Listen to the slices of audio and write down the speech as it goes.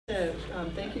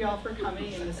Thank you all for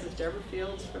coming, and this is Debra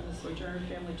Fields from the Sojourner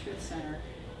Family Truth Center,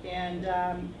 and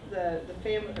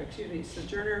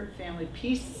Sojourner Family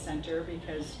Peace Center,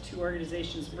 because two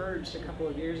organizations merged a couple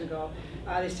of years ago.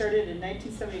 They started in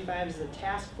 1975 as a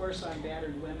task force on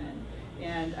battered women,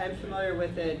 and I'm familiar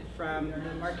with it from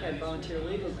the Marquette Volunteer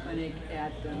Legal Clinic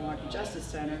at the Milwaukee Justice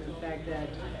Center. The fact that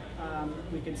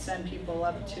we could send people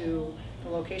up to the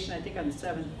location, I think on the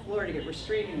 7th floor, to get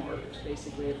restraining orders.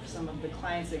 Basically, if some of the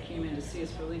clients that came in to see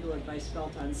us for legal advice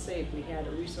felt unsafe, we had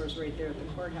a resource right there at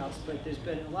the courthouse. But there's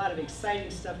been a lot of exciting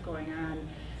stuff going on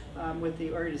with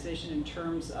the organization in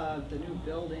terms of the new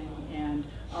building and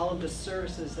all of the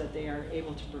services that they are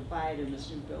able to provide in this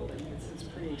new building. It's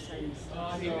pretty exciting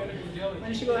stuff. So, why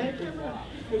don't you go ahead?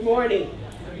 Good morning.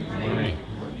 Good morning.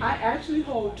 I actually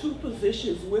hold two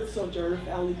positions with Sojourner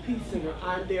Family Peace Center.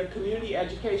 I'm their community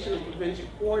education and prevention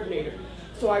coordinator.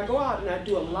 So I go out and I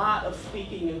do a lot of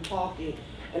speaking and talking.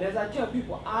 And as I tell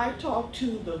people, I talk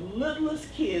to the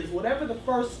littlest kids, whatever the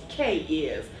first K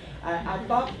is. I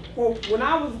thought, well, when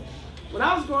I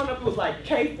was growing up, it was like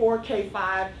K4,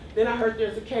 K5. Then I heard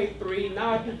there's a K3.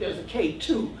 Now I think there's a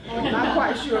K2. I'm not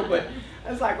quite sure, but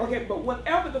it's like, okay, but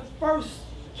whatever the first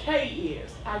K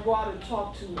is, I go out and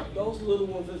talk to those little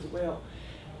ones as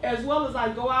well as I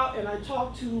go out and I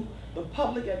talk to the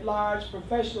public at large,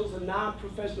 professionals and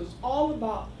non-professionals, all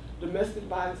about domestic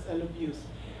violence and abuse.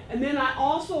 And then I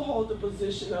also hold the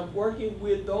position of working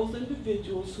with those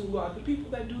individuals who are the people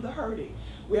that do the hurting.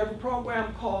 We have a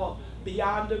program called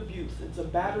Beyond Abuse. It's a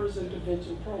batterers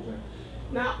intervention program.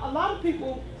 Now, a lot of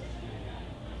people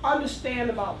understand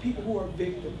about people who are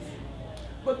victims.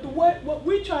 But what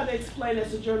we try to explain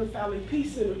at Sojourner Family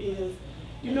Peace Center is,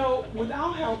 you know,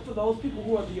 without help for those people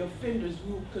who are the offenders,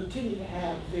 we will continue to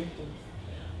have victims.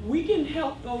 We can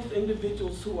help those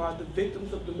individuals who are the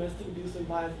victims of domestic abuse and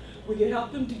violence. We can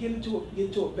help them to get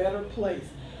to a better place.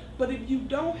 But if you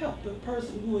don't help the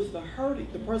person who is the hurting,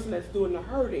 the person that's doing the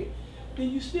hurting, then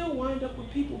you still wind up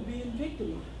with people being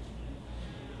victimized.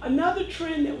 Another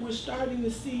trend that we're starting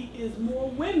to see is more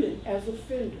women as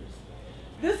offenders.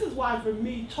 This is why, for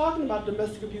me, talking about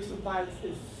domestic abuse and violence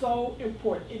is so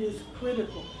important. It is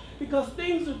critical because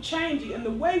things are changing, and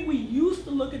the way we used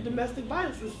to look at domestic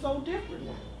violence is so different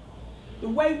now. The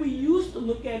way we used to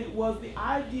look at it was the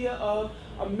idea of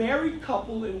a married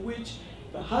couple in which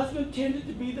the husband tended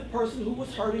to be the person who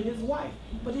was hurting his wife.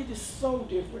 But it is so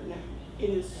different now. It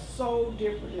is so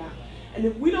different now. And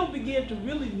if we don't begin to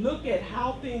really look at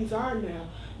how things are now,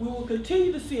 we will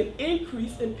continue to see an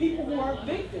increase in people who are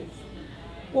victims.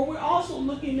 What we're also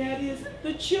looking at is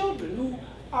the children who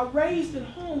are raised in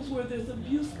homes where there's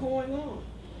abuse going on.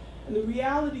 And the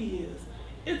reality is,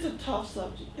 it's a tough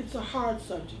subject, it's a hard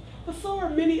subject, but so are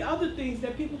many other things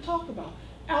that people talk about.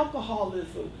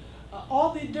 Alcoholism,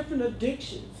 all the different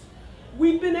addictions.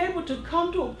 We've been able to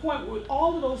come to a point with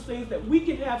all of those things that we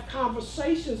can have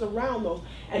conversations around those,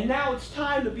 and now it's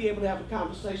time to be able to have a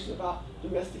conversation about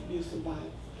domestic abuse and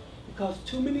violence, because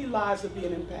too many lives are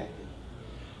being impacted.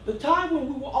 The time when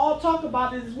we will all talk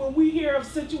about it is when we hear of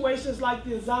situations like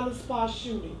the Azana Spa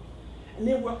shooting. And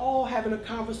then we're all having a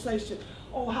conversation.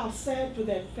 Oh, how sad for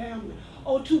that family.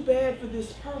 Oh, too bad for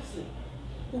this person.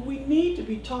 But we need to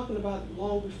be talking about it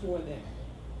long before that.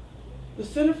 The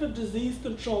Center for Disease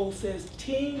Control says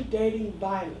teen dating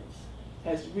violence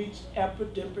has reached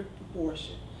epidemic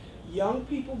proportion. Young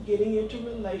people getting into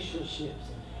relationships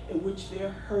in which they're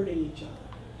hurting each other.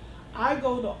 I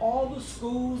go to all the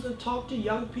schools and talk to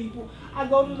young people. I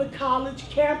go to the college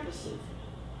campuses.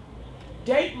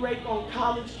 Date rape on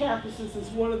college campuses is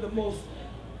one of the most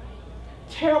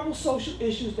terrible social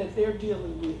issues that they're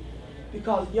dealing with,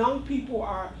 because young people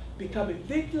are becoming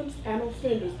victims and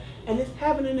offenders, and it's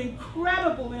having an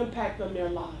incredible impact on their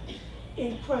lives.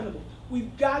 Incredible.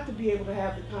 We've got to be able to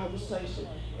have the conversation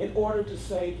in order to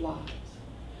save lives.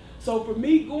 So for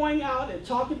me, going out and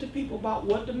talking to people about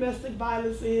what domestic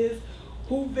violence is,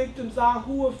 who victims are,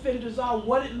 who offenders are,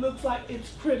 what it looks like,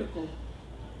 it's critical,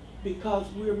 because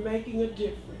we're making a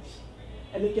difference.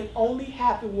 And it can only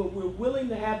happen when we're willing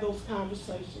to have those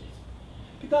conversations.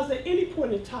 Because at any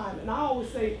point in time, and I always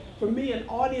say, for me, an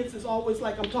audience is always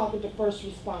like I'm talking to first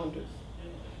responders.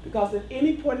 Because at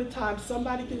any point in time,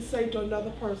 somebody can say to another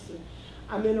person,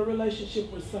 I'm in a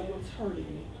relationship where someone's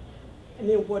hurting me. And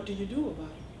then what do you do about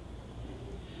it?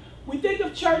 We think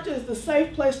of church as the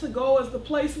safe place to go, as the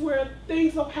place where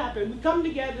things don't happen. We come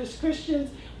together as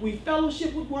Christians, we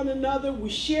fellowship with one another, we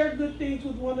share good things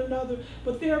with one another,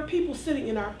 but there are people sitting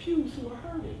in our pews who are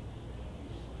hurting.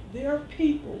 There are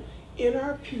people in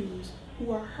our pews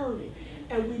who are hurting,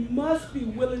 and we must be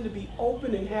willing to be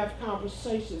open and have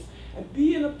conversations and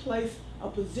be in a place a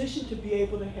position to be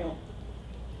able to help.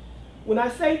 When I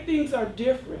say things are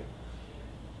different,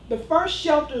 the first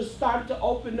shelters started to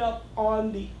open up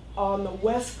on the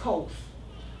West Coast.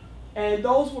 And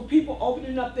those were people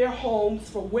opening up their homes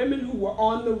for women who were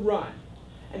on the run.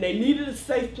 And they needed a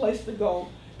safe place to go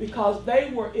because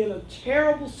they were in a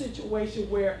terrible situation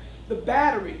where the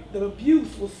battery, the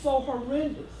abuse was so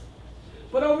horrendous.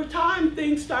 But over time,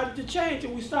 things started to change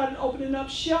and we started opening up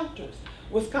shelters.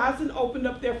 Wisconsin opened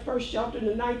up their first shelter in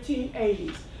the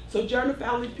 1980s. Sojourner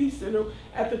Family Peace Center,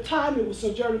 at the time it was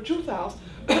Sojourner Truth House,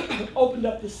 opened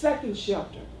up the second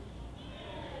shelter.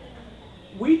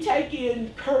 We take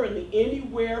in currently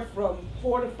anywhere from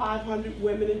 400 to 500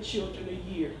 women and children a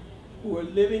year who are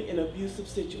living in abusive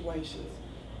situations.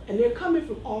 And they're coming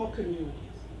from all communities.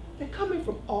 They're coming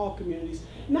from all communities,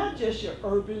 not just your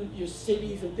urban, your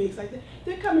cities and things like that.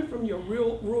 They're coming from your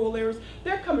rural areas.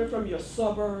 They're coming from your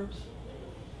suburbs.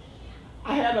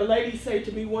 I had a lady say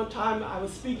to me one time, I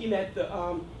was speaking at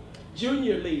the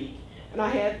Junior League, and I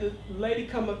had the lady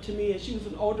come up to me, and she was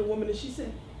an older woman, and she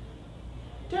said,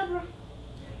 "Deborah,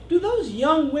 do those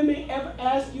young women ever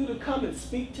ask you to come and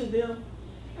speak to them?"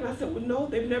 And I said, "Well, no,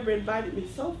 they've never invited me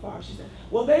so far." She said,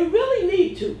 "Well, they really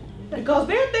need to, because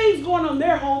there are things going on in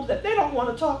their homes that they don't want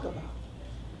to talk about."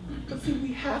 But see,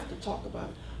 we have to talk about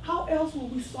it. How else will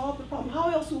we solve the problem? How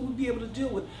else will we be able to deal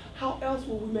with it? How else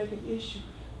will we make an issue,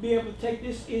 be able to take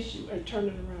this issue and turn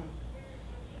it around?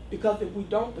 Because if we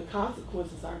don't, the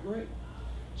consequences are great.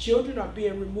 Children are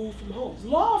being removed from homes.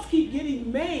 Laws keep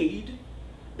getting made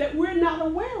that we're not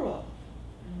aware of.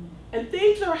 And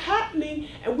things are happening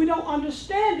and we don't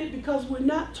understand it because we're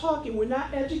not talking, we're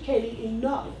not educating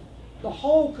enough the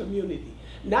whole community.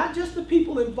 Not just the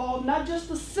people involved, not just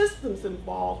the systems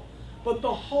involved, but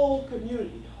the whole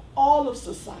community, all of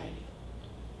society.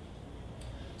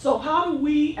 So how do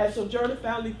we at Sojourner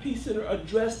Family Peace Center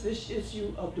address this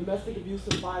issue of domestic abuse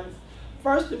and violence?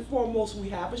 First and foremost, we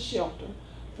have a shelter,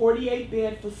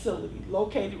 48-bed facility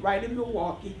located right in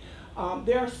Milwaukee.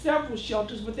 There are several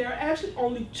shelters, but there are actually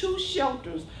only 2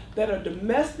 shelters that are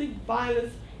domestic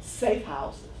violence safe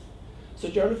houses.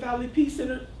 Sojourner Family Peace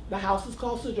Center, the house is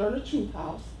called Sojourner Truth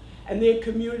House, and then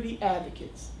community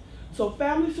advocates. So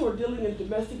families who are dealing in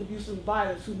domestic abuse and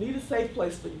violence who need a safe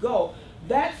place to go,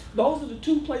 those are the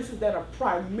 2 places that are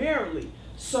primarily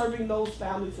serving those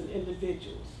families and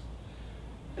individuals.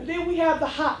 And then we have the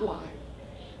hotline,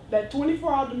 that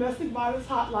 24-hour domestic violence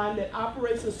hotline that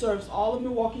operates and serves all of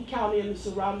Milwaukee County and the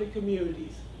surrounding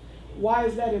communities. Why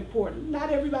is that important? Not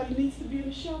everybody needs to be in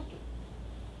a shelter,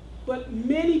 but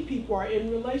many people are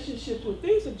in relationships where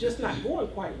things are just not going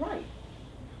quite right,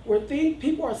 where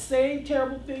people are saying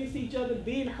terrible things to each other,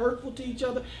 being hurtful to each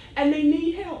other, and they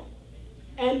need help.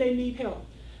 And they need help.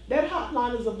 That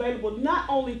hotline is available not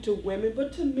only to women,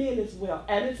 but to men as well,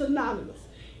 and it's anonymous.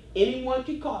 Anyone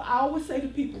can call. I always say to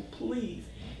people, please,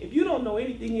 if you don't know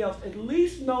anything else, at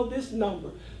least know this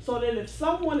number, so that if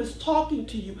someone is talking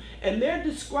to you and they're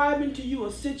describing to you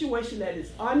a situation that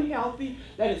is unhealthy,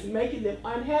 that is making them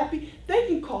unhappy, they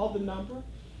can call the number.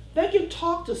 They can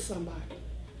talk to somebody.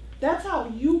 That's how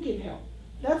you can help.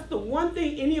 That's the one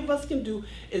thing any of us can do,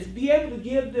 is be able to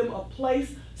give them a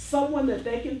place, someone that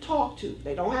they can talk to.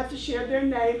 They don't have to share their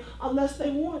name unless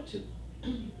they want to.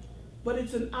 But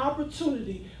it's an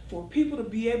opportunity for people to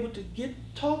be able to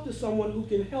talk to someone who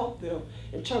can help them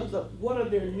in terms of what are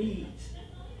their needs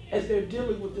as they're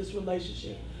dealing with this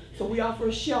relationship. So we offer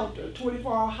a shelter, a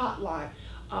 24-hour hotline.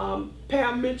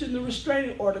 Pam mentioned the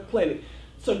restraining order clinic.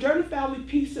 Sojourner Family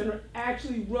Peace Center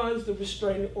actually runs the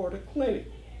restraining order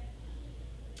clinic.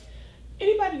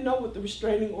 Anybody know what the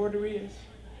restraining order is?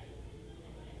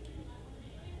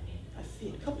 I see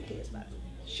a couple hands back.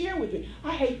 Share with me.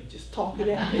 I hate just talking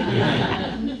at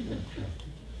me.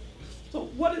 So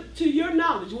to your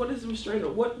knowledge, what is the restraining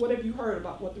order? What have you heard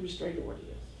about what the restraining order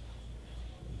is?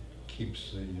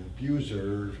 Keeps the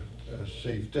abuser a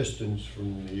safe distance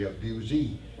from the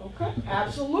abusee. Okay,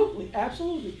 absolutely,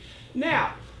 absolutely.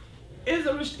 Now, is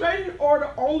a restraining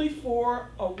order only for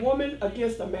a woman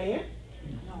against a man?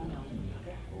 No.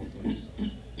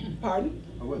 Pardon?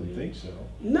 I wouldn't think so.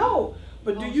 No.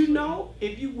 But do you know,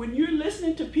 when you're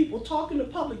listening to people talking to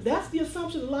public, that's the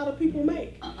assumption a lot of people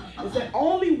make, is that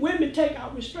only women take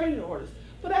out restraining orders.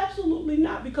 But absolutely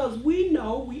not, because we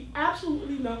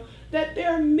absolutely know that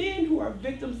there are men who are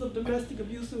victims of domestic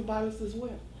abuse and violence as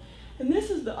well. And this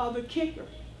is the other kicker.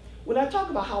 When I talk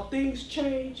about how things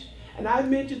change, and I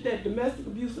mentioned that domestic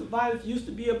abuse and violence used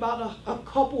to be about a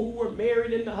couple who were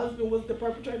married and the husband was the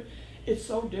perpetrator, it's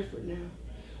so different now.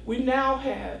 We now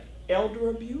have elder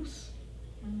abuse.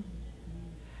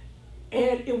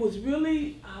 And it was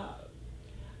really,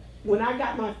 when I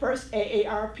got my first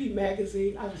AARP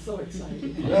magazine, I was so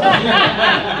excited.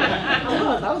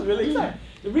 I was really excited.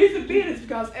 The reason being is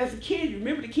because as a kid, you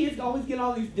remember the kids always get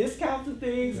all these discounts and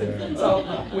things. And so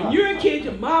when you're a kid,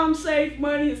 your mom saved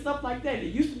money and stuff like that.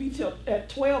 It used to be till at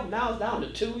 12, now it's down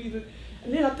to 2 even.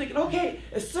 And then I'm thinking, okay,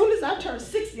 as soon as I turn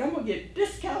 60, I'm gonna get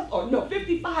discounts, or no,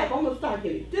 55, I'm gonna start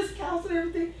getting discounts and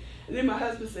everything. And then my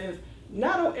husband says,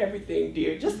 not on everything,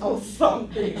 dear, just on some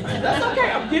things. That's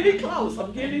okay, I'm getting close,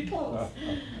 I'm getting close.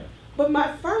 But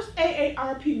my first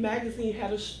AARP magazine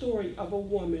had a story of a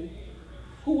woman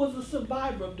who was a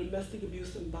survivor of domestic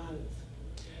abuse and violence.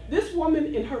 This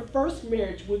woman in her first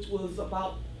marriage, which was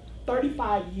about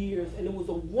 35 years, and it was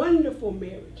a wonderful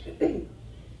marriage,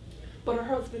 but her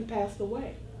husband passed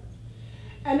away.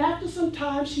 And after some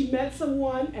time, she met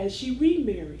someone and she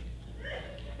remarried.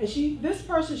 And this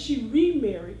person she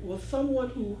remarried was someone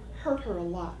who hurt her a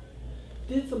lot,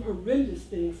 did some horrendous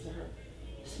things to her,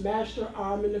 smashed her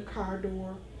arm in the car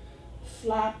door,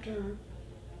 slapped her,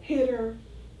 hit her,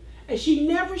 and she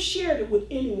never shared it with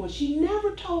anyone. She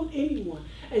never told anyone.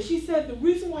 And she said the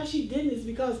reason why she didn't is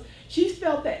because she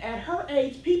felt that at her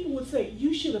age, people would say,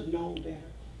 you should have known better.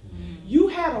 You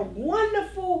had a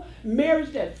wonderful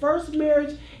marriage, that first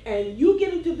marriage, and you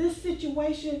get into this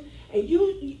situation,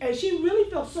 and she really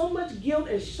felt so much guilt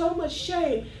and so much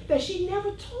shame that she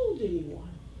never told anyone.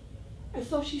 And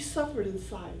so she suffered in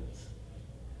silence.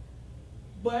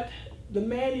 But the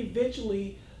man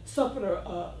eventually suffered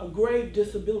a grave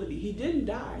disability. He didn't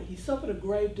die, he suffered a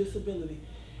grave disability.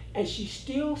 And she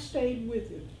still stayed with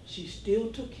him. She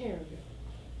still took care of him.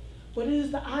 But it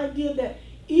is the idea that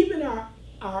even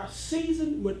our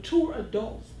seasoned, mature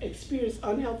adults experience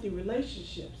unhealthy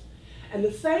relationships. And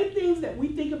the same things that we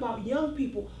think about young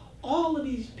people, all of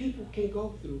these people can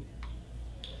go through.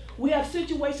 We have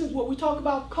situations where we talk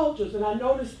about cultures, and I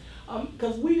noticed,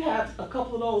 because we have a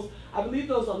couple of those, I believe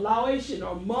those are Laotian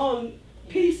or Hmong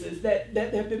pieces that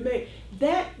have been made.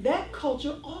 That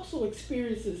culture also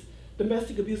experiences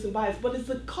domestic abuse and violence, but it's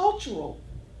a cultural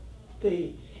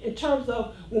thing in terms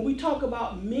of when we talk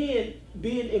about men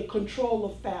being in control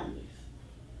of families.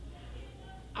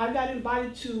 I got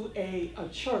invited to a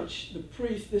church, the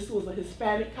priest, this was a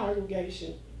Hispanic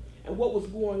congregation, and what was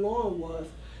going on was,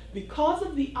 because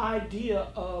of the idea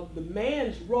of the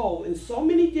man's role in so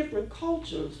many different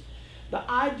cultures,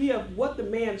 the idea of what the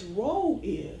man's role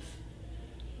is,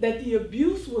 that the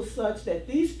abuse was such that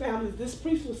these families, this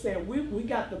priest was saying, we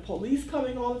got the police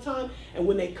coming all the time, and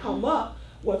when they come up,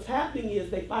 what's happening is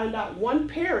they find out one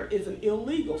parent is an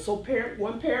illegal. So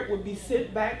one parent would be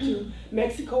sent back to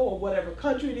Mexico or whatever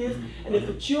country it is, and if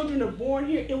the children are born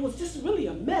here, it was just really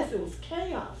a mess. It was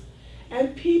chaos.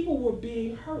 And people were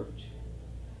being hurt.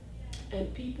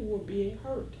 And people were being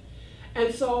hurt.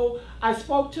 And so I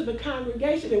spoke to the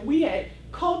congregation, and we had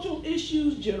cultural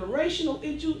issues, generational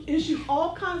issues,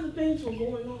 all kinds of things were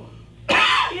going on.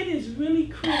 It is really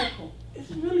critical. It's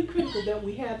really critical that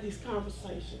we have these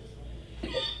conversations.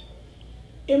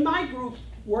 In my group,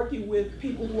 working with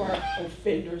people who are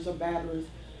offenders or batterers,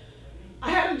 I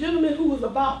had a gentleman who was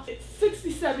about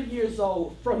 67 years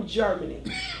old from Germany.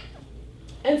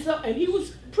 And he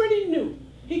was pretty new.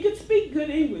 He could speak good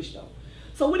English though.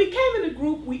 So when he came in the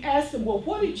group, we asked him, well,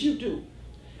 what did you do?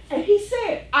 And he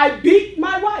said, I beat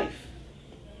my wife.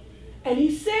 And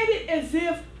he said it as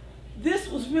if this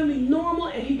was really normal,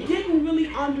 and he didn't really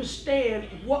understand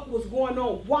what was going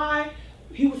on, why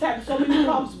he was having so many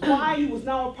problems, why he was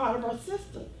now a part of our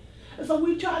system. And so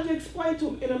we tried to explain to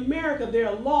him, in America, there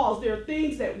are laws, there are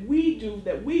things that we do,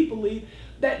 that we believe,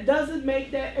 that doesn't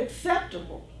make that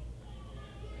acceptable.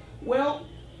 Well,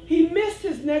 he missed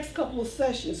his next couple of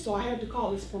sessions, so I had to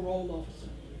call his parole officer.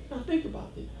 Now think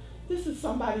about this. This is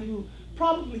somebody who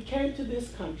probably came to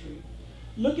this country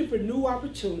looking for new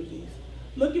opportunities,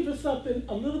 looking for something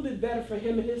a little bit better for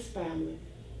him and his family.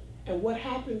 And what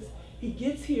happens, he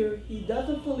gets here, he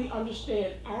doesn't fully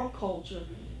understand our culture,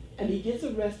 and he gets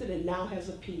arrested and now has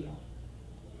a PO.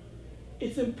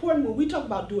 It's important when we talk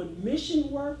about doing mission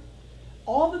work,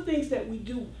 all the things that we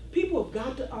do, people have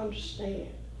got to understand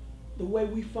the way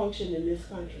we function in this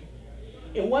country.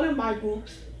 In one of my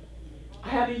groups, I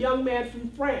had a young man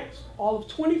from France, all of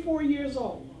 24 years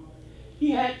old.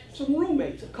 He had some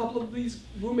roommates. A couple of these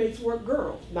roommates were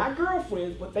girls, not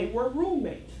girlfriends, but they were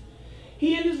roommates.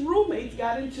 He and his roommates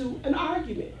got into an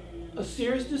argument, a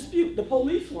serious dispute. The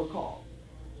police were called.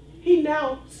 He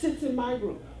now sits in my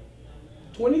group,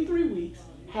 23 weeks,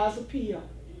 has a PO.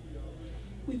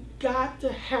 We've got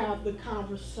to have the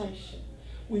conversation.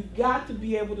 We've got to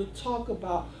be able to talk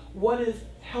about what is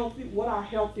healthy, what are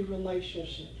healthy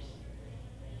relationships.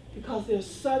 Because there's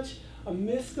such a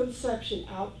misconception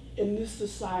out in this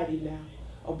society now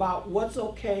about what's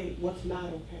okay, what's not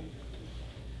okay.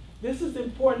 This is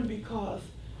important because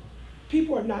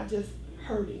people are not just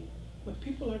hurting, but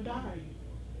people are dying.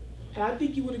 And I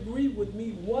think you would agree with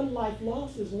me, one life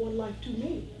lost is one life too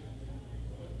many.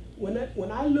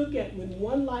 When I look at when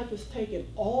one life is taken,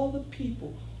 all the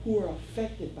people who are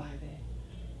affected by that.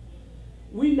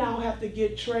 We now have to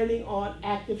get training on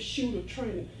active shooter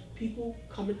training. People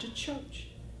coming to church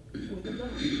with a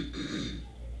gun.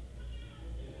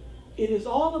 It is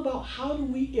all about how do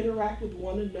we interact with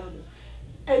one another.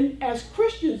 And as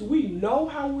Christians, we know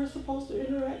how we're supposed to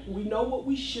interact. We know what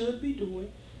we should be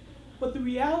doing. But the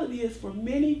reality is for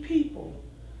many people,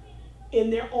 in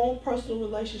their own personal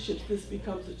relationships, this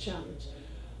becomes a challenge.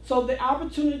 So the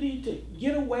opportunity to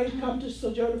get away, come to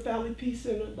Sojourner Family Peace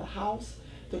Center, the house,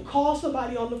 to call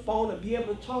somebody on the phone and be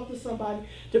able to talk to somebody,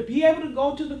 to be able to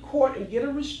go to the court and get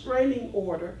a restraining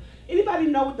order. Anybody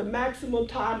know what the maximum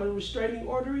time of a restraining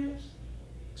order is?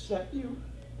 Except you.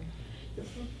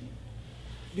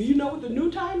 Do you know what the new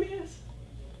time is?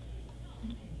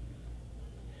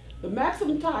 The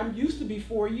maximum time used to be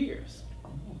 4 years.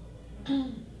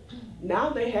 Now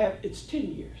they have, it's 10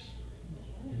 years.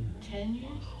 10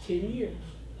 years? 10 years.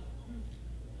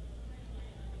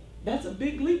 That's a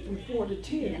big leap from 4 to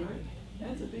 10, Yeah. right?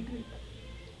 That's a big leap.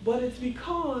 But it's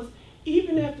because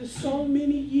even after so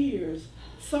many years,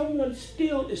 someone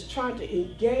still is trying to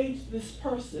engage this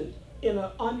person in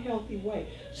an unhealthy way,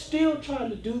 still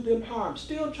trying to do them harm,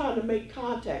 still trying to make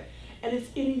contact, and it's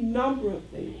any number of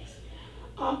things.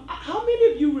 How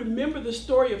many of you remember the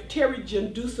story of Terry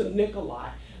Jendusa Nikolai?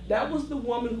 That was the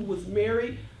woman who was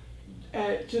married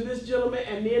to this gentleman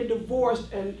and then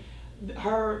divorced, and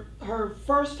her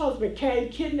first husband came,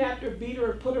 kidnapped her, beat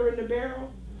her, and put her in the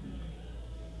barrel.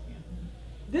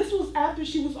 This was after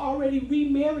she was already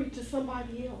remarried to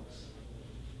somebody else.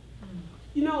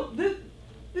 You know,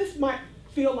 this might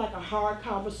feel like a hard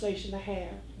conversation to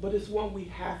have, but it's one we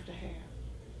have to have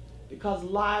because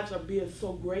lives are being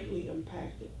so greatly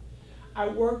impacted. I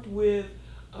worked with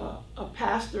a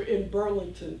pastor in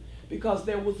Burlington because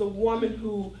there was a woman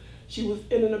who, she was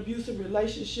in an abusive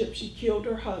relationship. She killed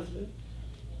her husband.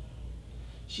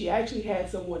 She actually had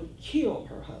someone kill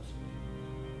her husband.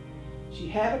 She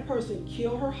had a person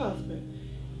kill her husband,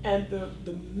 and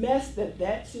the mess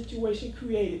that situation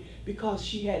created because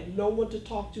she had no one to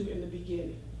talk to in the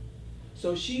beginning.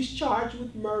 So she's charged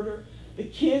with murder. The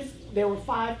kids, there were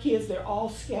 5 kids, they're all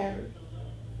scattered.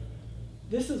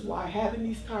 This is why having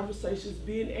these conversations,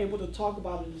 being able to talk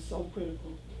about it is so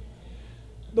critical.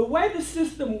 The way the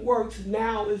system works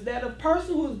now is that a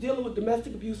person who is dealing with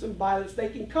domestic abuse and violence, they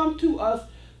can come to us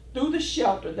through the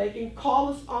shelter. They can call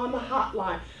us on the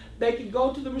hotline. They can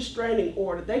go to the restraining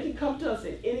order. They can come to us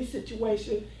in any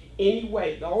situation, any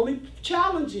way. The only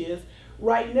challenge is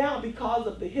right now, because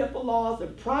of the HIPAA laws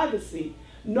and privacy,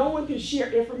 no one can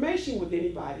share information with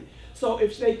anybody. So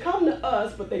if they come to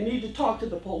us, but they need to talk to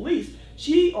the police,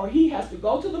 she or he has to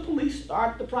go to the police,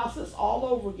 start the process all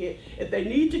over again. If they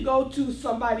need to go to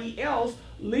somebody else,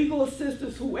 legal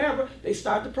assistance, whoever, they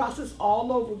start the process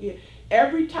all over again.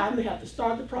 Every time they have to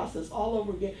start the process all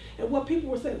over again. And what people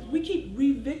were saying is we keep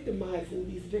re-victimizing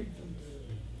these victims.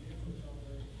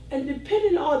 And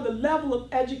depending on the level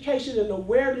of education and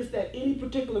awareness that any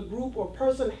particular group or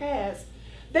person has,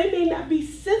 they may not be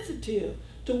sensitive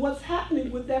to what's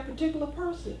happening with that particular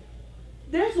person.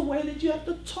 There's a way that you have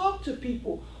to talk to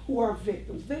people who are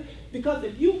victims. Because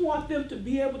if you want them to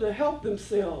be able to help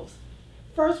themselves,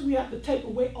 first we have to take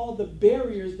away all the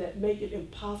barriers that make it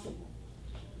impossible.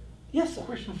 Yes, sir.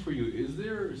 Question for you. Is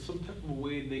there some type of a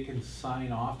way they can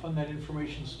sign off on that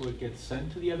information so it gets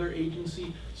sent to the other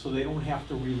agency so they don't have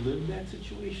to relive that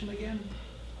situation again?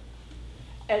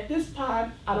 At this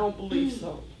time, I don't believe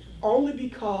so. Only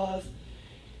because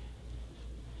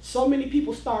so many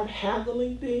people start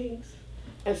handling things.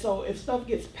 And so if stuff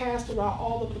gets passed around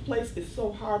all over the place, it's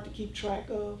so hard to keep track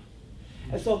of.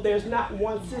 And so there's not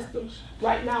one system.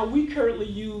 Right now, we currently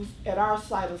use at our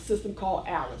site a system called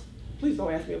Alice. Please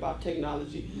don't ask me about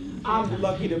technology. I'm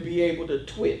lucky to be able to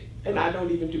twit, and I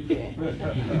don't even do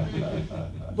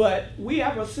that. But we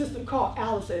have a system called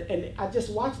Alice, and I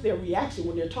just watch their reaction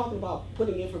when they're talking about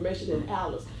putting information in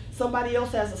Alice. Somebody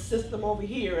else has a system over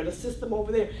here and a system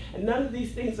over there, and none of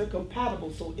these things are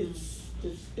compatible, so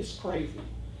it's crazy.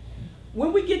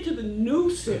 When we get to the new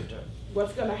center,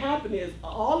 what's going to happen is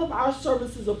all of our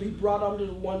services will be brought under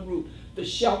one roof. The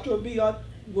shelter will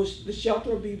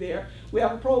be there. We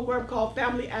have a program called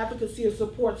Family Advocacy and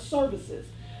Support Services.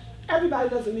 Everybody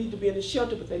doesn't need to be in the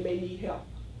shelter, but they may need help.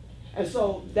 And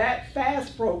so that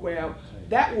FAST program,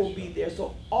 that will be there.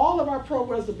 So all of our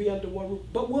programs will be under one roof,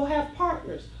 but we'll have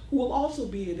partners who will also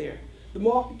be there. The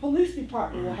Milwaukee Police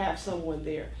Department will have someone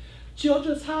there.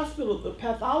 Children's Hospital, the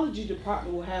Pathology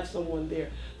Department will have someone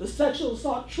there. The Sexual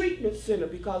Assault Treatment Center,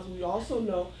 because we also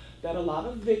know that a lot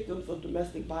of victims of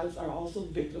domestic violence are also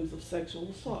victims of sexual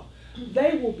assault.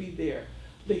 They will be there.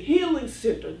 The Healing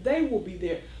Center, they will be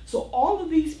there. So all of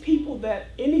these people that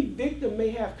any victim may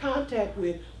have contact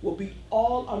with will be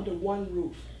all under one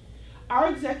roof. Our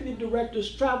executive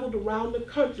directors traveled around the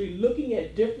country looking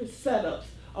at different setups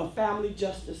of Family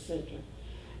Justice Center.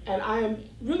 And I am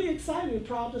really excited and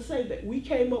proud to say that we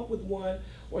came up with one,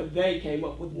 or they came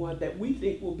up with one, that we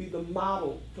think will be the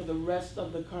model for the rest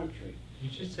of the country. You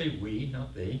should say we,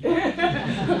 not they.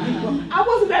 I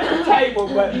wasn't at the table,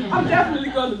 but I'm definitely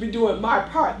going to be doing my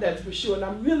part, that's for sure. And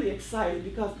I'm really excited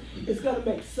because it's going to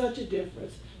make such a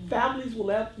difference. Families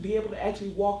will be able to actually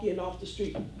walk in off the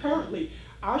street. Currently,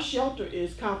 our shelter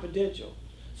is confidential.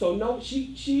 So no,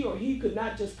 she or he could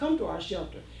not just come to our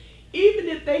shelter. Even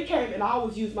if they came, and I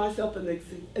always use myself as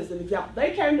an example,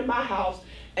 they came to my house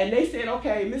and they said,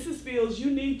 okay, Mrs. Fields,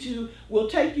 we'll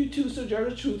take you to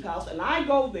Sojourner Truth House, and I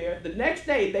go there. The next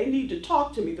day, they need to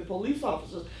talk to me, the police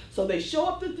officers. So they show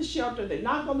up at the shelter, they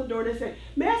knock on the door, they say,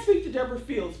 may I speak to Debra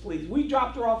Fields, please? We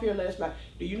dropped her off here last night.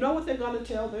 Do you know what they're gonna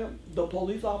tell them, the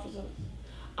police officers?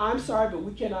 I'm sorry, but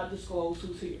we cannot disclose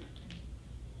who's here.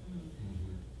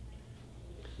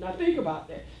 Now think about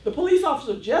that. The police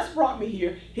officer just brought me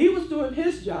here. He was doing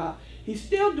his job. He's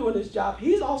still doing his job.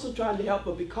 He's also trying to help,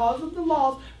 but because of the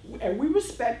laws, and we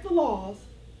respect the laws,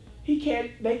 they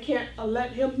can't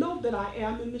let him know that I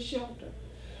am in the shelter.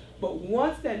 But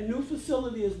once that new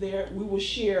facility is there, we will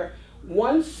share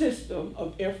one system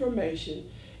of information.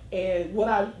 And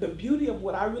the beauty of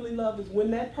what I really love is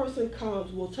when that person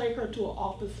comes, we'll take her to an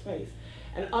office space.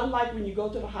 And unlike when you go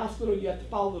to the hospital, you have to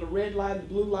follow the red line, the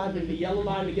blue line, and the yellow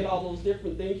line to get all those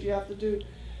different things you have to do,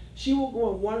 she will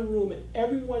go in one room and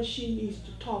everyone she needs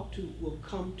to talk to will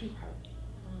come to her.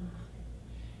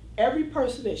 Every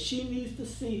person that she needs to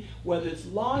see, whether it's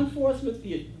law enforcement,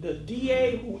 the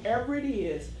DA, whoever it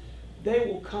is, they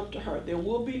will come to her. There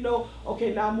will be no,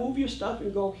 okay, now move your stuff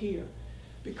and go here.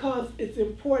 Because it's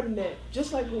important that,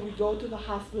 just like when we go to the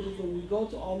hospitals and we go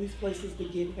to all these places to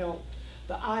get help,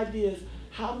 the idea is,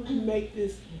 how do we make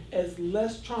this as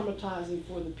less traumatizing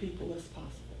for the people as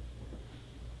possible?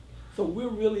 So we're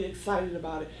really excited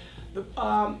about it.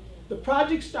 The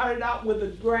project started out with a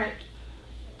grant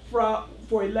for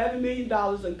 $11 million,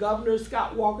 and Governor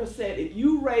Scott Walker said, if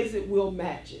you raise it, we'll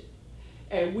match it.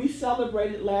 And we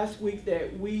celebrated last week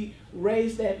that we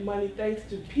raised that money thanks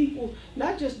to people,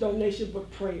 not just donations, but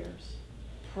prayers.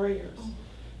 Prayers.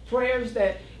 Prayers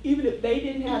that even if they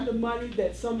didn't have the money,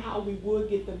 that somehow we would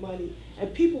get the money.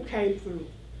 And people came through.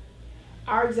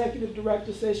 Our executive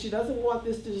director says she doesn't want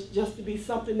this just to be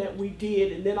something that we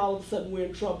did and then all of a sudden we're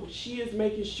in trouble. She is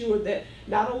making sure that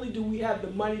not only do we have the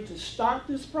money to start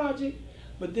this project,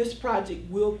 but this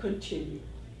project will continue.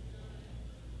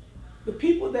 The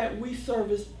people that we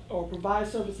service or provide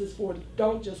services for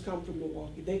don't just come from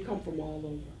Milwaukee. They come from all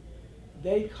over.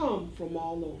 They come from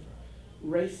all over.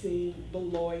 Racine,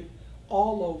 Beloit,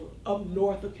 all over, up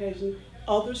north occasionally,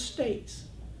 other states,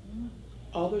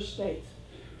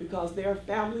 because there are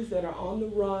families that are on the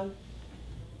run,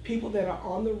 people that are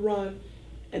on the run,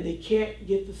 and they can't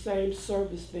get the same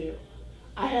service there.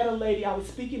 I had a lady, I was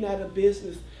speaking at a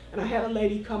business, and I had a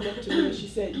lady come up to me and she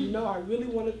said, you know, I really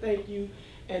want to thank you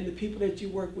and the people that you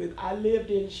work with. I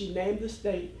lived in, she named the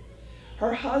state.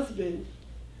 Her husband,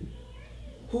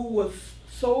 who was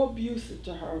so abusive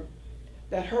to her,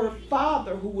 that her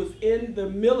father, who was in the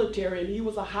military, and he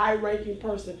was a high-ranking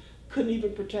person, couldn't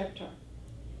even protect her.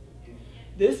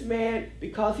 This man,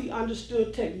 because he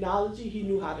understood technology, he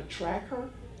knew how to track her.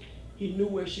 He knew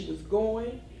where she was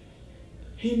going.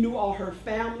 He knew all her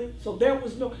family. So there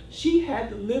was no, she had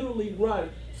to literally run.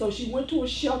 So she went to a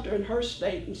shelter in her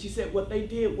state, and she said what they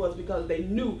did was because they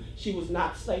knew she was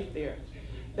not safe there.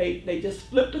 They just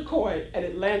flipped a coin and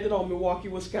it landed on Milwaukee,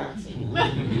 Wisconsin.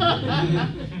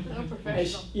 So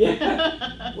professional.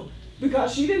 Yeah,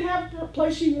 because she didn't have a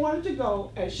place she wanted to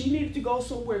go, and she needed to go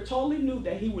somewhere totally new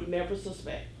that he would never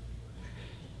suspect.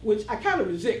 Which I kind of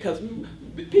resent, because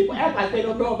people act like they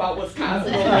don't know about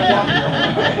Wisconsin.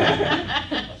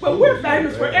 But we're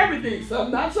famous for everything, some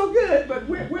not so good, but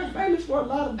we're famous for a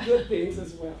lot of good things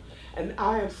as well. And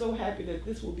I am so happy that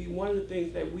this will be one of the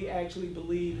things that we actually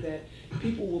believe that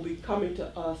people will be coming to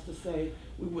us to say,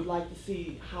 we would like to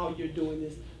see how you're doing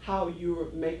this, how you're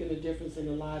making a difference in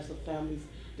the lives of families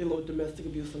dealing with domestic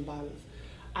abuse and violence.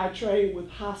 I train with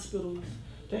hospitals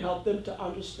to help them to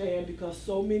understand, because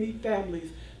so many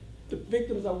families, the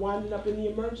victims are winding up in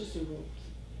the emergency rooms.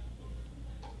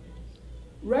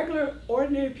 Regular,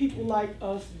 ordinary people like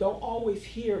us don't always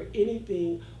hear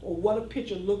anything or what a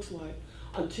picture looks like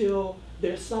until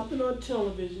there's something on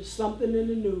television, something in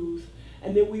the news,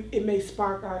 and then it may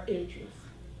spark our interest.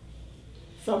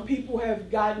 Some people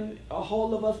have gotten a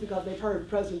hold of us because they've heard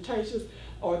presentations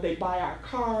or they buy our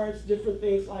cards, different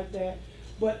things like that.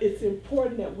 But it's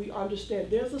important that we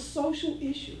understand there's a social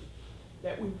issue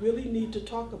that we really need to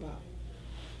talk about.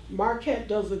 Marquette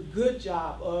does a good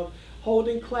job of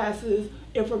holding classes,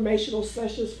 informational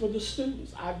sessions for the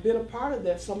students. I've been a part of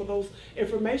that, some of those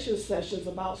information sessions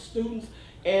about students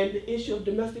and the issue of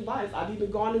domestic violence. I've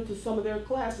even gone into some of their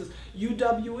classes.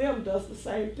 UWM does the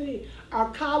same thing.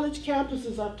 Our college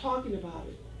campuses are talking about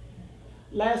it.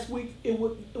 Last week it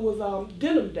was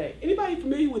Denim Day. Anybody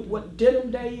familiar with what Denim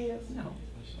Day is? No.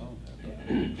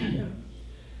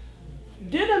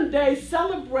 Denim Day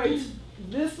celebrates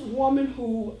this woman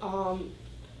who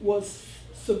was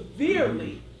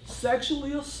severely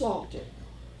sexually assaulted,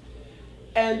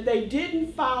 and they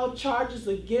didn't file charges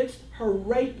against her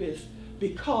rapist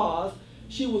because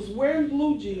she was wearing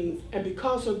blue jeans, and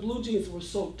because her blue jeans were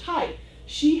so tight,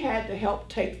 she had to help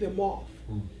take them off.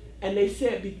 And they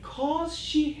said because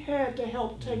she had to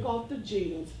help take off the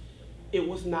jeans, it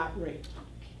was not rape.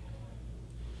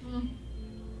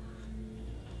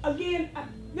 Again,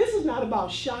 this is not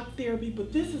about shock therapy,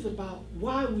 but this is about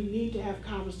why we need to have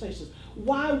conversations,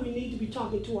 why we need to be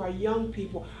talking to our young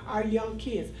people, our young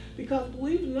kids, because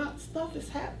believe it or not, stuff is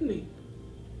happening.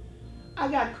 I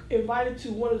got invited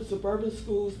to one of the suburban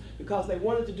schools because they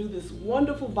wanted to do this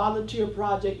wonderful volunteer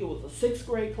project. It was a 6th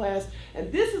grade class,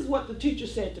 and this is what the teacher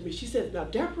said to me. She said, now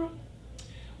Deborah,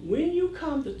 when you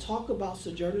come to talk about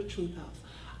Sojourner Truth House,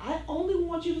 I only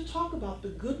want you to talk about the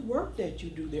good work that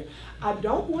you do there. I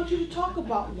don't want you to talk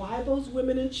about why those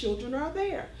women and children are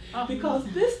there. Because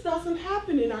this doesn't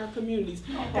happen in our communities.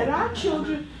 And our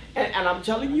children, and I'm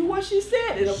telling you what she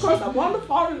said. And of course, I'm on the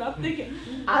phone and I'm thinking,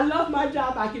 I love my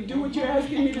job. I can do what you're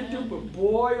asking me to do, but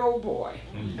boy, oh boy.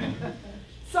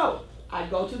 So I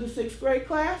go to the 6th grade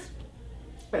class,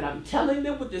 and I'm telling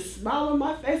them with this smile on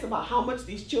my face about how much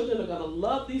these children are going to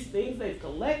love these things they've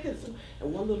collected.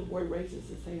 And one little boy raises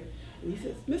his hand, and he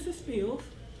says, Mrs. Fields,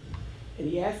 and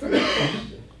he asks me a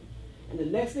question. And the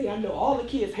next thing I know, all the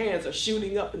kids' hands are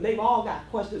shooting up, and they've all got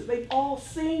questions. They've all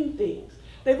seen things.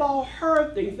 They've all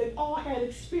heard things. They've all had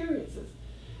experiences.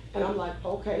 And I'm like,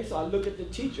 okay, so I look at the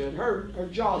teacher, and her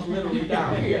jaw's literally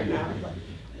down here now. I'm like,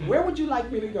 where would you like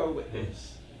me to go with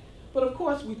this? But of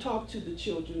course, we talk to the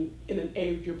children in an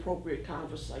age-appropriate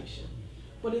conversation.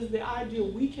 But it's the idea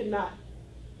we cannot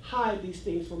hide these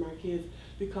things from our kids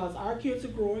because our kids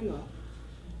are growing up.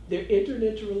 They're entering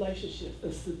into relationships.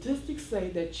 And statistics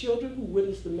say that children who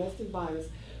witness domestic violence,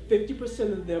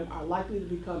 50% of them are likely to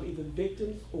become either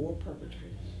victims or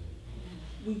perpetrators.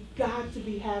 We've got to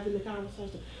be having the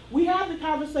conversation. We have the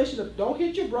conversation of don't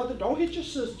hit your brother, don't hit your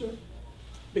sister,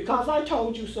 because I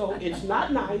told you so. It's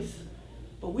not nice.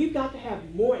 But we've got to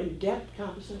have more in-depth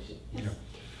conversation. Yeah.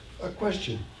 A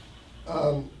question.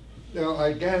 Now,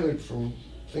 I gathered from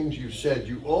things you said,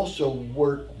 you also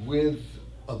work with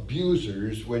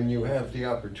abusers when you have the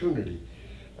opportunity.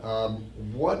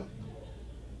 What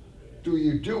do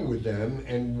you do with them,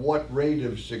 and what rate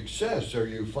of success are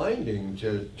you finding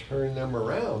to turn them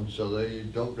around so they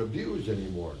don't abuse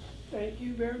anymore? Thank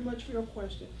you very much for your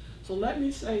question. So let me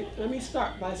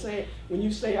start by saying, when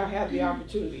you say I have the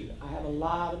opportunity, I have a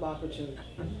lot of opportunity,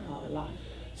 a lot.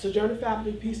 Sojourner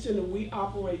Family Peace Center, we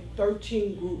operate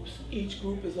 13 groups. Each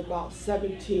group is about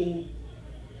 17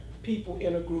 people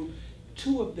in a group.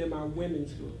 2 of them are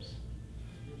women's groups.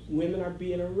 Women are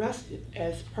being arrested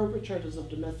as perpetrators of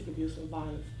domestic abuse and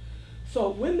violence. So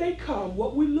when they come,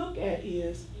 what we look at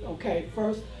is, okay,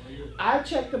 first, I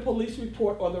check the police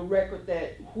report or the record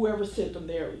that whoever sent them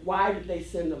there, why did they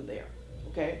send them there,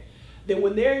 okay? Then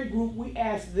when they're in group, we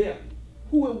ask them,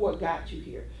 who and what got you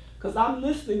here? Because I'm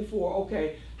listening for,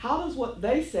 okay, how does what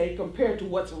they say compare to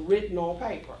what's written on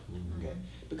paper, okay?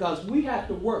 Because we have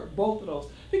to work both of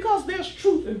those, because there's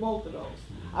truth in both of those.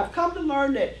 I've come to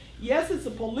learn that, yes, it's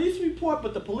a police report,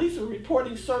 but the police are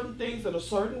reporting certain things in a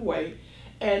certain way,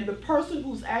 and the person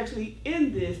who's actually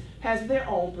in this has their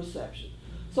own perception.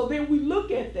 So then we look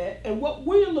at that, and what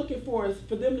we're looking for is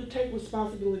for them to take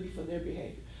responsibility for their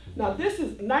behavior. Now this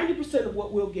is 90% of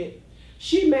what we'll get.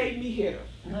 She made me hit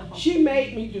her. She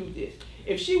made me do this.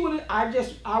 If she would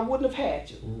have, I wouldn't have had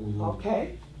you,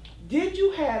 okay? Did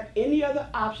you have any other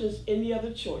options, any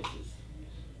other choices?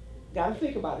 Gotta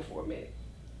think about it for a minute.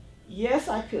 Yes,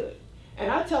 I could.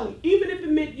 And I tell them, even if it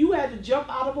meant you had to jump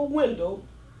out of a window,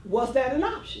 was that an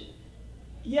option?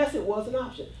 Yes, it was an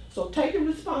option. So taking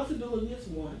responsibility is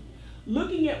one.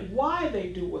 looking at why they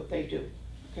do what they do,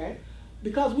 okay?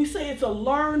 Because we say it's a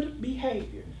learned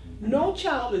behavior. No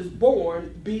child is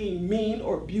born being mean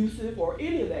or abusive or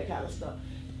any of that kind of stuff.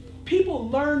 People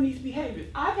learn these behaviors.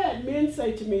 I've had men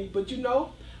say to me, but you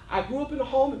know, I grew up in a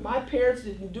home and my parents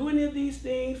didn't do any of these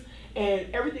things and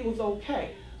everything was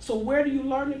okay. So where do you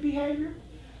learn the behavior?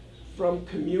 From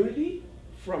community,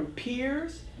 from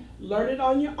peers, learn it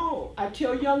on your own. I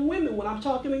tell young women when I'm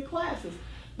talking in classes,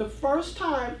 the first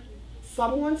time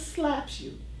someone slaps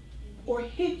you or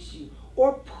hits you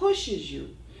or pushes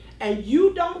you and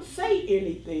you don't say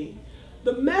anything,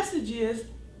 the message is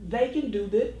they can do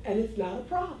this and it's not a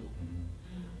problem.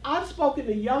 I've spoken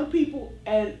to young people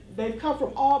and they've come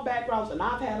from all backgrounds and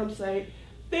I've had them say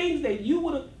things that you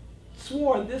would have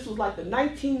sworn this was like the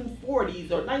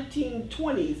 1940s or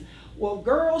 1920s. Well,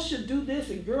 girls should do this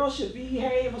and girls should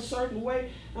behave a certain way.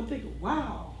 I'm thinking,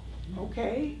 wow,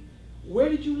 okay, where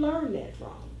did you learn that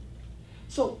from?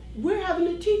 So we're having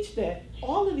to teach that,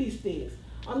 all of these things.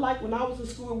 Unlike when I was in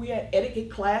school, we had etiquette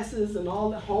classes and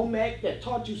all the home ec that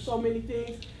taught you so many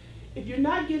things. If you're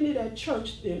not getting it at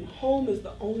church, then home is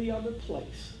the only other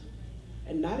place.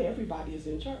 And not everybody is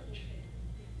in church.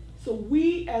 So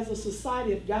we as a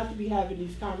society have got to be having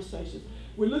these conversations.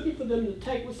 We're looking for them to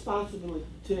take responsibility,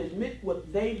 to admit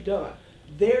what they've done,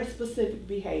 their specific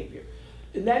behavior.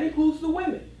 And that includes the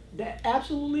women. That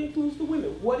absolutely includes the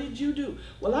women. What did you do?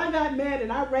 Well, I got mad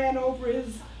and I ran over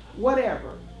his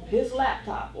whatever, his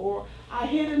laptop, or I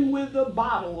hit him with a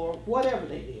bottle, or whatever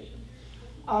they did.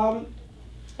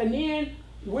 And then,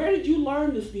 where did you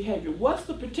learn this behavior? What's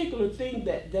the particular thing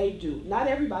that they do? Not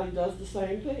everybody does the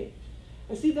same thing.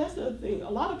 And see, that's the other thing. A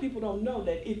lot of people don't know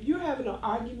that if you're having an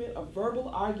argument, a verbal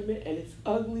argument, and it's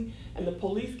ugly, and the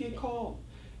police get called,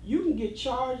 you can get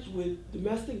charged with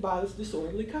domestic violence,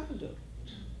 disorderly conduct.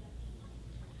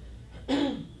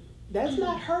 That's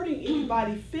not hurting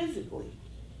anybody physically,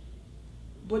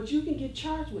 but you can get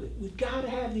charged with it. We've got to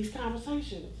have these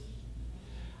conversations.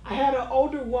 I had an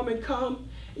older woman come.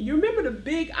 You remember the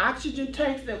big oxygen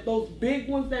tanks, those big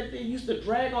ones that they used to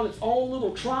drag on its own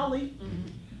little trolley? Mm-hmm.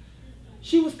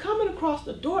 She was coming across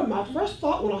the door. My first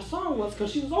thought when I saw her was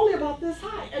because she was only about this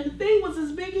high, and the thing was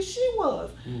as big as she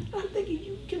was. And I'm thinking,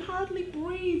 you can hardly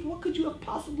breathe. What could you have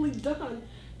possibly done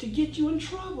to get you in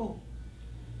trouble?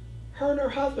 Her and her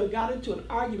husband got into an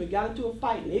argument, got into a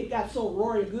fight, and it got so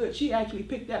roaring good, she actually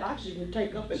picked that oxygen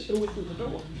tank up and threw it through the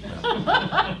door.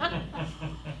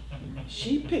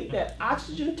 She picked that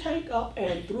oxygen tank up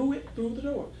and threw it through the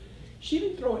door. She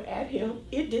didn't throw it at him.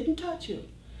 It didn't touch him.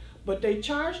 But they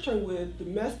charged her with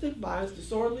domestic violence,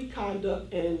 disorderly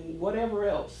conduct, and whatever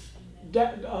else,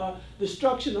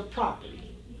 destruction of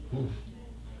property.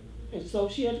 And so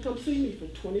she had to come see me for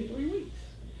 23 weeks,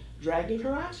 dragging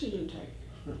her oxygen tank.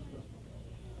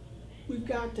 We've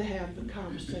got to have the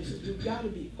conversations. We've got to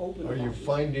be open. Are you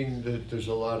finding that there's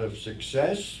a lot of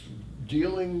success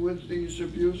dealing with these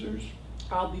abusers?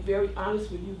 I'll be very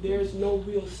honest with you. There's no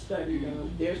real study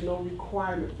done. There's no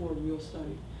requirement for a real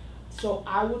study. So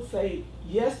I would say,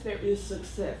 yes, there is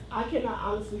success. I cannot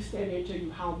honestly stand here and tell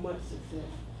you how much success.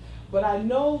 But I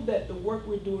know that the work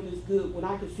we're doing is good when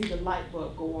I can see the light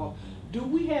bulb go off. Do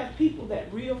we have people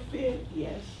that reoffend?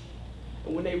 Yes.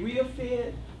 And when they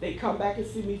reoffend, they come back and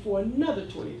see me for another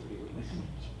 23 weeks.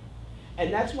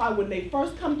 And that's why when they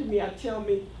first come to me, I tell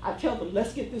them,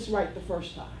 let's get this right the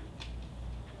first time.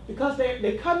 Because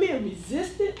they come in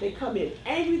resistant, they come in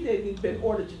angry, they've been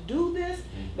ordered to do this,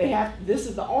 this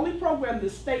is the only program the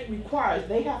state requires,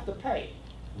 they have to pay.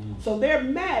 So they're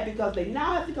mad because they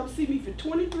now have to come see me for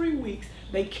 23 weeks,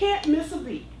 they can't miss a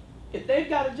beat. If they've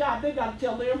got a job, they've got to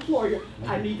tell their employer,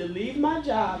 I need to leave my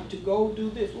job to go do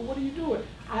this. Well, what are you doing?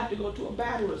 I have to go to a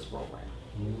batterers program.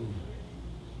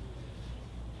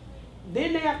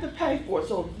 Then they have to pay for it.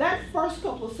 So that first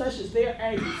couple of sessions, they're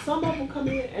angry. Some of them come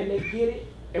in and they get it,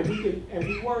 and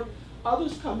we work.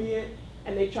 Others come in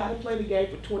and they try to play the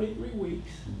game for 23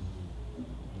 weeks.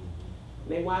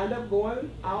 They wind up going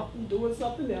out and doing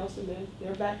something else, and then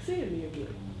they're back seeing me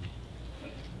again.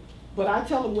 But I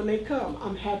tell them when they come,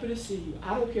 I'm happy to see you.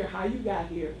 I don't care how you got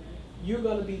here. You're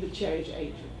going to be the change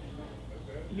agent.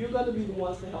 You're going to be the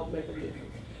ones to help make a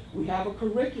difference. We have a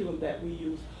curriculum that we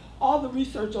use. All the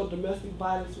research on domestic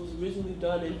violence was originally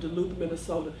done in Duluth,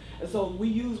 Minnesota. And so we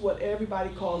use what everybody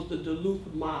calls the Duluth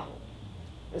model.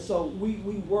 And so we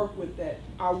work with that.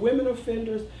 Our women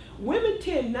offenders, women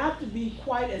tend not to be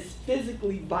quite as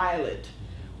physically violent.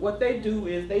 What they do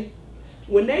is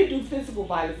when they do physical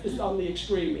violence, it's on the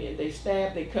extreme end. They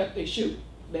stab, they cut, they shoot.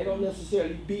 They don't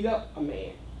necessarily beat up a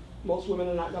man. Most women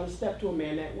are not going to step to a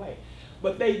man that way.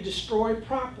 But they destroy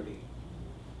property.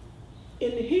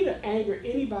 In the heat of anger,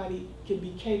 anybody can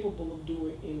be capable of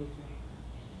doing anything.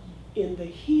 In the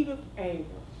heat of anger,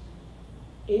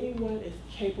 anyone is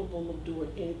capable of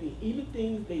doing anything, even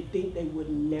things they think they would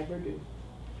never do.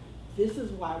 This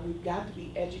is why we've got to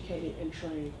be educated and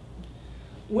trained.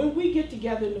 When we get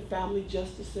together in the Family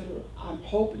Justice Center, I'm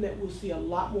hoping that we'll see a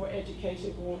lot more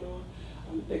education going on.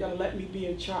 They're going to let me be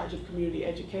in charge of community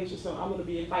education, so I'm going to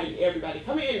be inviting everybody.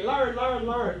 Come in, learn, learn,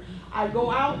 learn. I go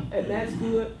out, and that's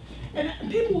good.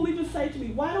 And people will even say to me,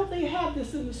 why don't they have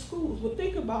this in the schools? Well,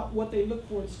 think about what they look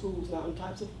for in schools now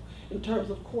in terms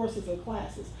of courses and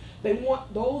classes. They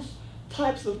want those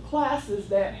types of classes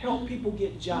that help people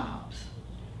get jobs.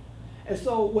 And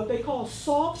so what they call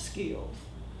soft skills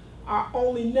are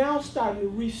only now starting to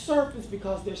resurface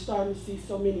because they're starting to see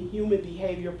so many human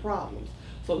behavior problems.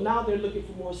 So now they're looking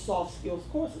for more soft skills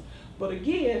courses. But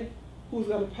again, who's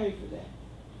going to pay for that?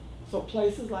 So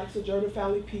places like Sojourner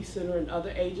Family Peace Center and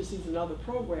other agencies and other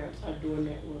programs are doing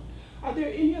that work. Are there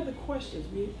any other questions?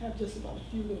 We have just about a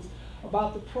few minutes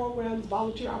about the programs,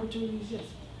 volunteer opportunities. Yes.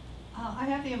 I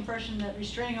have the impression that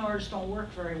restraining orders don't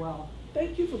work very well.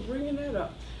 Thank you for bringing that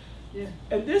up. Yeah.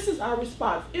 And this is our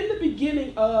response. In the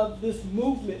beginning of this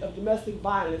movement of domestic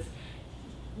violence,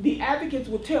 the advocates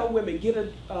would tell women, get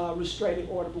a restraining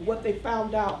order, but what they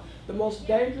found out, the most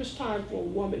dangerous time for a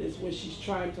woman is when she's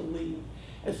trying to leave.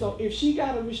 And so if she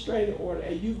got a restraining order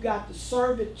and you've got to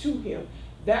serve it to him,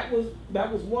 that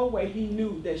was one way he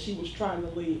knew that she was trying to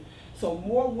leave. So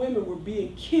more women were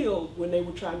being killed when they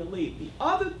were trying to leave. The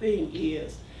other thing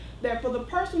is that for the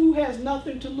person who has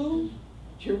nothing to lose,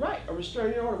 you're right, a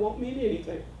restraining order won't mean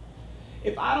anything.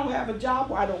 If I don't have a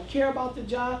job or I don't care about the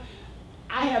job,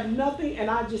 I have nothing and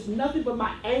I just nothing but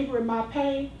my anger and my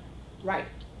pain, right,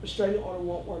 restraining order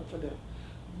won't work for them.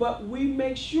 But we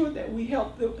make sure that we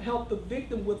help the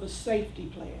victim with a safety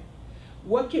plan.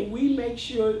 What can we make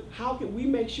sure, how can we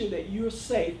make sure that you're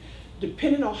safe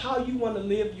depending on how you want to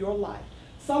live your life?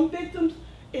 Some victims,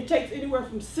 it takes anywhere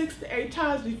from 6 to 8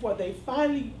 times before they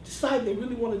finally decide they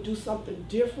really want to do something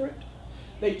different.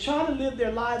 They try to live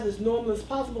their lives as normal as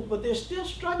possible, but they're still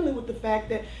struggling with the fact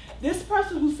that this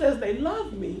person who says they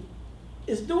love me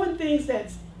is doing things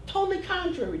that's totally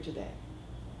contrary to that.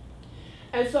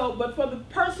 And so, but for the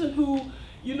person who,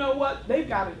 you know what, they've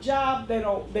got a job,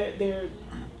 they're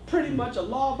pretty much a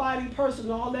law-abiding person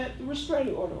and all that, the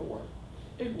restraining order will work.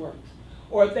 It works.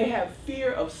 Or if they have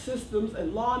fear of systems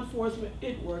and law enforcement,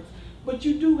 it works. But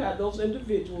you do have those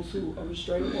individuals who a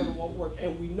restraining order won't work,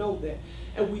 and we know that.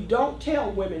 And we don't tell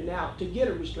women now to get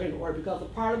a restraining order because a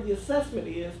part of the assessment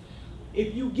is,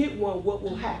 if you get one, what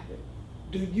will happen?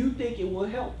 Do you think it will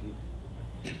help you?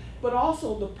 But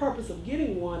also the purpose of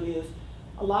getting one is,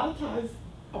 a lot of times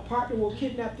a partner will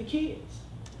kidnap the kids.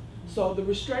 So the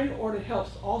restraining order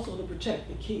helps also to protect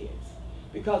the kids.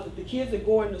 Because if the kids are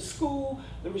going to school,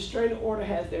 the restraining order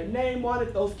has their name on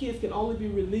it, those kids can only be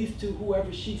released to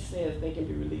whoever she says they can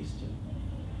be released to.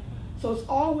 So it's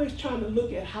always trying to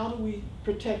look at how do we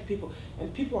protect people,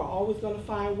 and people are always going to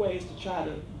find ways to try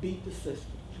to beat the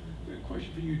system. Good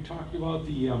question for you. You talked about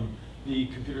the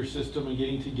computer system and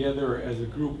getting together as a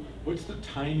group. What's the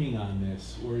timing on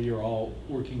this where you're all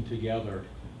working together?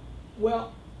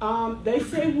 Well, they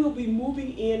say we'll be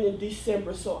moving in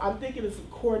December, so I'm thinking it's a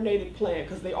coordinated plan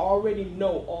because they already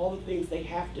know all the things they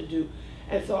have to do.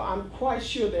 And so I'm quite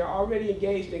sure they're already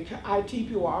engaged in, IT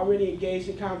people are already engaged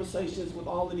in conversations with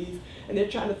all of these, and they're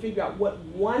trying to figure out what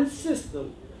one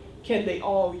system can they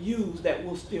all use that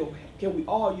will still, can we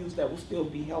all use that will still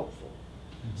be helpful.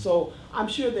 Mm-hmm. So I'm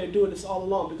sure they're doing this all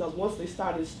along because once they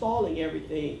start installing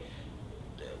everything,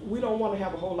 we don't want to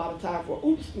have a whole lot of time for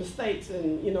oops, mistakes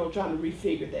and trying to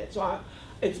refigure that. So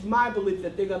it's my belief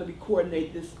that they're going to be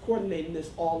coordinating this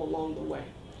all along the way.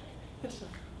 Yes, sir.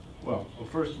 Well,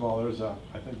 first of all,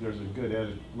 I think there's a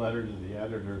good letter to the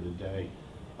editor today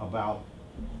about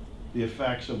the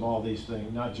effects of all these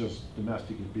things, not just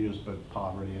domestic abuse, but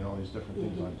poverty and all these different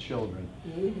things on children.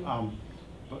 Mm-hmm.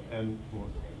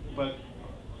 But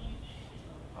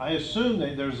I assume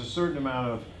that there's a certain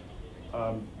amount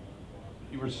of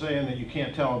you were saying that you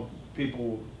can't tell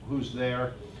people who's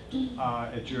there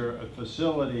at your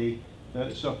facility.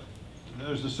 So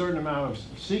there's a certain amount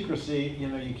of secrecy.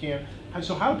 You can't.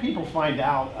 So how do people find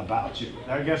out about you?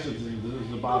 I guess this is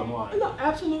the bottom line. No,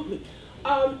 absolutely.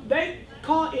 They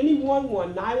call any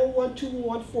 111, 911,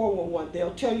 211, 411.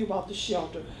 They'll tell you about the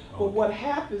shelter. Okay. But what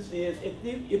happens is,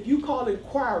 if you call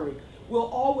inquiry, we'll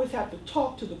always have to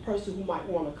talk to the person who might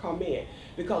want to come in,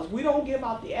 because we don't give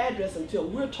out the address until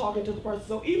we're talking to the person.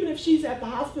 So even if she's at the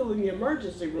hospital in the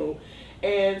emergency room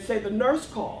and say the nurse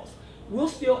calls, we'll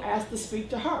still ask to speak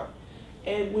to her.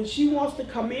 And when she wants to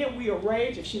come in, we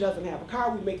arrange. If she doesn't have a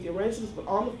car, we make the arrangements. But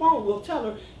on the phone, we'll tell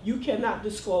her, you cannot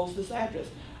disclose this address.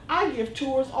 I give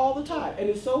tours all the time, and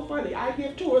it's so funny. I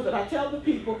give tours and I tell the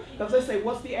people, because they say,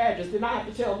 what's the address? Then I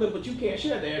have to tell them, but you can't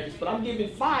share the address. But I'm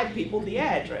giving 5 people the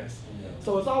address.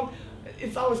 So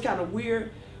it's always kind of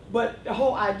weird. But the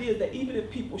whole idea is that even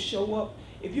if people show up,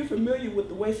 if you're familiar with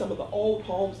the way some of the old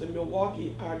homes in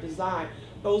Milwaukee are designed,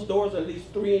 those doors are at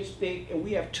least 3-inch thick, and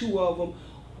we have 2 of them.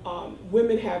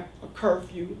 Women have a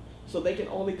curfew, so they can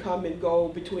only come and go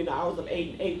between the hours of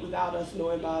 8 and 8 without us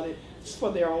knowing about it. It's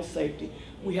for their own safety.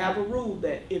 We have a rule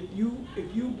that if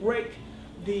you break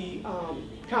the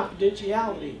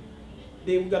confidentiality,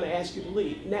 then we're going to ask you to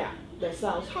leave. Now, that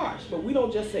sounds harsh, but we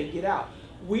don't just say get out.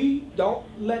 We don't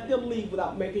let them leave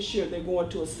without making sure they're going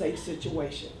to a safe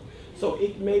situation. So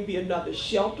it may be another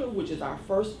shelter, which is our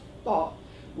first thought.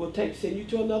 We'll send you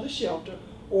to another shelter,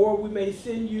 or we may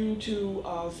send you to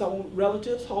some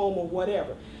relative's home or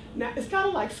whatever. Now, it's kind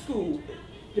of like school.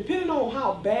 Depending on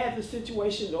how bad the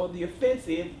situation or the offense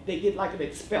is, they get like an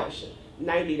expulsion,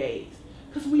 90 days.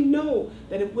 Because we know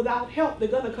that if without help, they're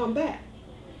going to come back.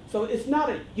 So it's not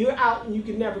you're out and you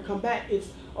can never come back. It's,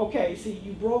 okay, see,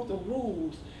 you broke the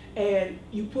rules and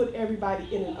you put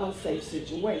everybody in an unsafe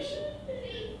situation.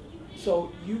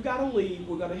 So you got to leave,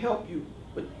 we're going to help you,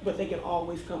 but they can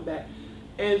always come back.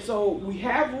 And so we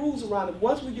have rules around it.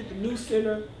 Once we get the new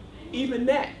center, even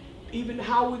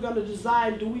how we're going to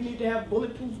design, do we need to have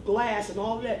bulletproof glass and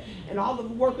all of that? And all of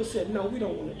the workers said, no, we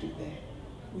don't want to do that.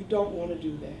 We don't want to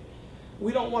do that.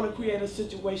 We don't want to create a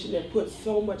situation that puts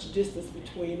so much distance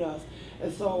between us.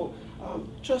 And so,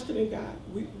 trusting in God,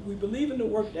 we believe in the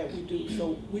work that we do,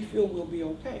 so we feel we'll be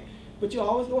okay. But you're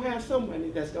always going to have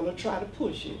somebody that's going to try to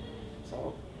push you.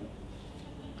 So.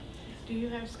 Do you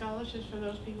have scholarships for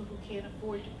those people who can't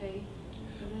afford to pay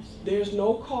for this? There's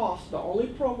no cost. The only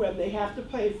program they have to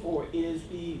pay for is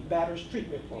the Battered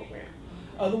Treatment Program.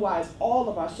 Otherwise, all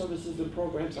of our services and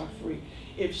programs are free.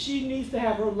 If she needs to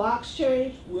have her locks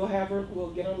changed, we'll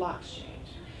get her locks changed.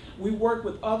 We work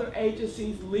with other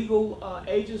agencies, legal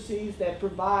agencies that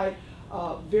provide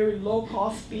very low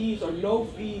cost fees or no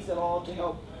fees at all to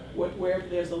help wherever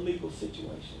there's a legal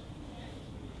situation.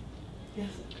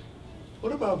 Yes, sir.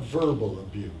 What about verbal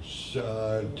abuse?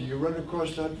 Do you run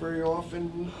across that very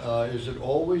often? Is it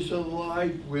always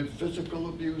allied with physical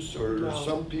abuse, or are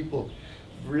some people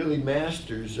really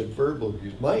masters at verbal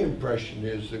abuse? My impression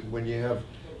is that when you have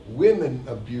women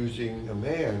abusing a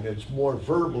man, it's more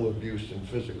verbal abuse than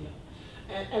physical.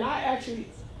 And I actually,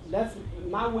 that's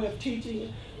my way of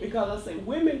teaching, because I say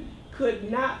women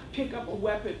could not pick up a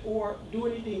weapon or do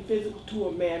anything physical to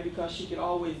a man because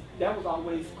that was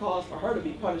always cause for her to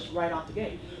be punished right out the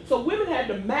gate. So women had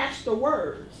to match the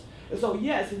words. And so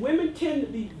yes, women tend to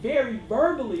be very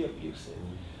verbally abusive,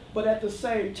 but at the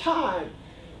same time,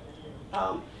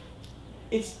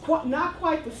 it's not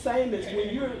quite the same as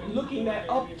when you're looking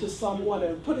up to someone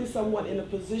and putting someone in a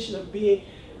position of being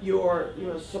your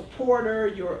supporter,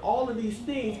 your all of these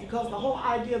things, because the whole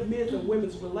idea of men's and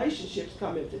women's relationships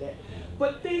come into that.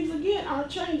 But things again are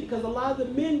changing, because a lot of the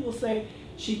men will say,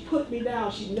 she put me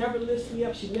down, she never lifts me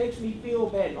up, she makes me feel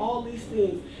bad, and all these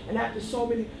things. And after so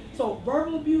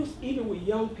verbal abuse, even with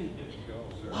young people,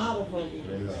 a lot of verbal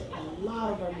abuse, a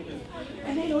lot of verbal abuse.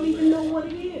 And they don't even know what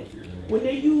it is. When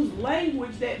they use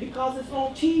language that because it's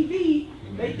on TV,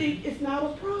 they think it's not a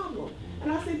problem.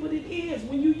 And I say, but it is.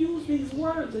 When you use these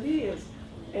words, it is.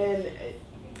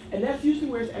 And that's usually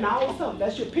where and I always tell them,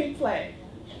 that's your pink flag.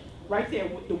 Right there,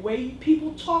 the way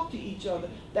people talk to each other,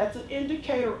 that's an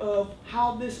indicator of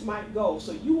how this might go.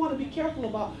 So you want to be careful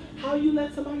about how you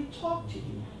let somebody talk to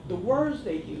you, the words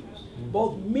they use,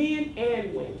 both men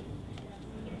and women.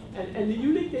 And the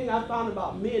unique thing I found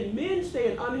about men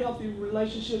stay in unhealthy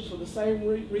relationships for the same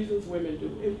reasons women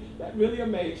do. That really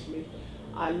amazed me.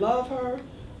 I love her.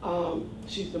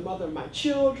 She's the mother of my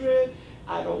children.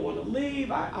 I don't want to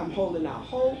leave. I'm holding out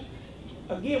hope.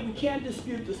 Again, we can't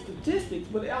dispute the statistics,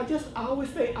 but I always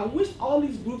say, I wish all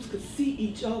these groups could see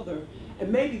each other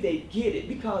and maybe they get it,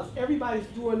 because everybody's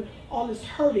doing all this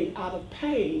hurting out of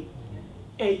pain,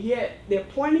 and yet they're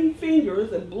pointing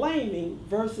fingers and blaming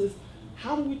versus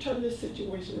how do we turn this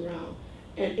situation around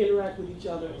and interact with each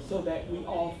other so that we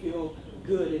all feel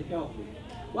good and healthy.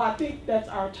 Well, I think that's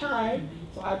our time,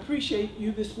 so I appreciate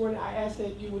you this morning. I ask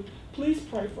that you would please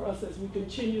pray for us as we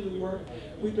continue the work.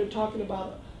 We've been talking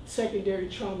about secondary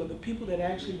trauma, the people that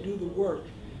actually do the work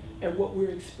and what we're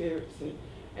experiencing.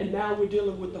 And now we're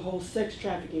dealing with the whole sex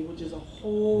trafficking, which is a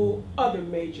whole other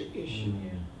major issue.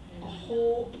 A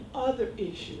whole other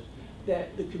issue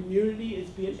that the community is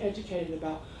being educated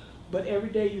about. But every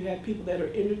day you have people that are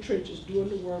in the trenches doing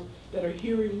the work, that are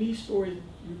hearing these stories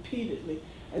repeatedly,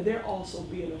 and they're also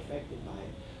being affected by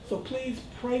it. So please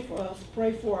pray for us,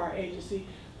 pray for our agency,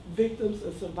 victims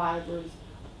and survivors,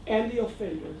 and the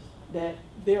offenders, that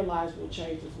their lives will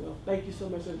change as well. Thank you so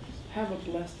much, and have a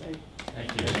blessed day.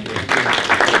 Thank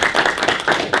you.